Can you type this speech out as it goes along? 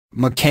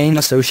McCain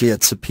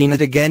Associates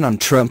subpoenaed again on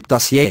Trump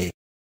dossier.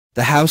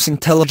 The House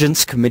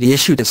Intelligence Committee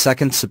issued a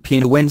second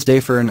subpoena Wednesday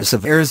for earnest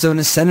of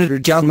Arizona Senator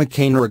John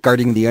McCain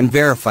regarding the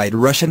unverified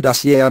Russian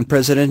dossier on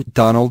President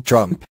Donald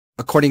Trump,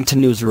 according to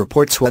news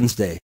reports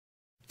Wednesday.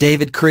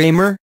 David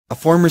Kramer, a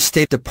former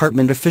State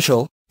Department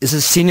official, is a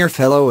senior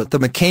fellow at the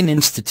McCain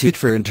Institute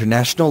for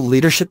International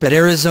Leadership at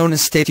Arizona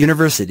State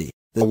University,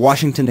 the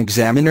Washington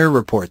Examiner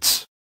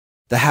reports.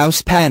 The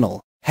House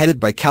panel, headed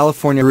by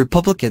California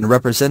Republican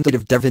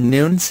Representative Devin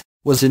Nunes,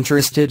 was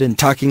interested in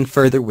talking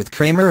further with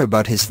Kramer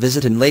about his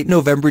visit in late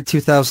November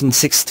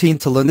 2016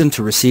 to London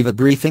to receive a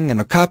briefing and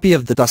a copy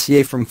of the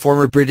dossier from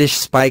former British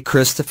spy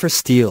Christopher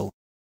Steele.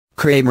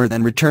 Kramer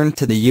then returned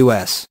to the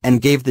U.S.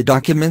 and gave the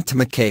document to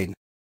McCain.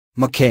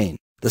 McCain,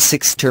 the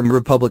sixth-term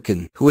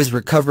Republican who is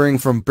recovering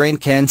from brain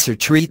cancer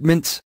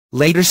treatment,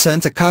 later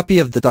sent a copy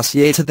of the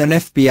dossier to then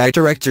FBI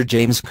Director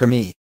James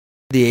Comey.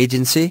 The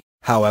agency,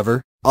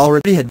 however,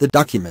 already had the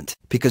document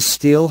because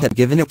Steele had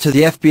given it to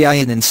the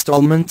FBI in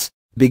installments,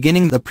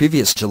 beginning the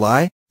previous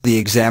July, the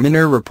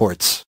Examiner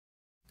reports.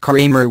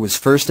 Kramer was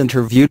first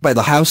interviewed by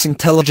the House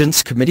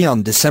Intelligence Committee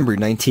on December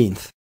 19.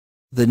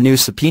 The new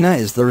subpoena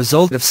is the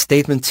result of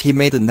statements he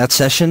made in that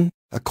session,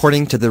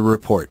 according to the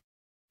report.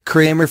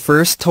 Kramer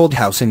first told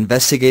House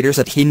investigators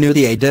that he knew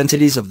the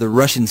identities of the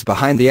Russians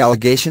behind the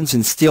allegations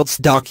in Steele's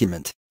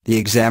document, the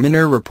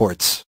Examiner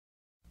reports.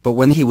 But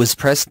when he was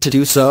pressed to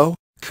do so,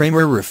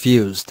 Kramer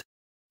refused.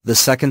 The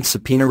second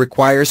subpoena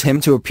requires him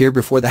to appear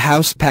before the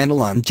House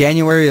panel on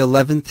January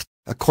 11,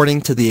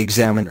 according to the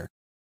Examiner.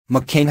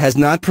 McCain has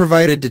not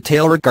provided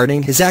detail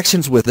regarding his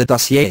actions with the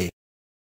dossier.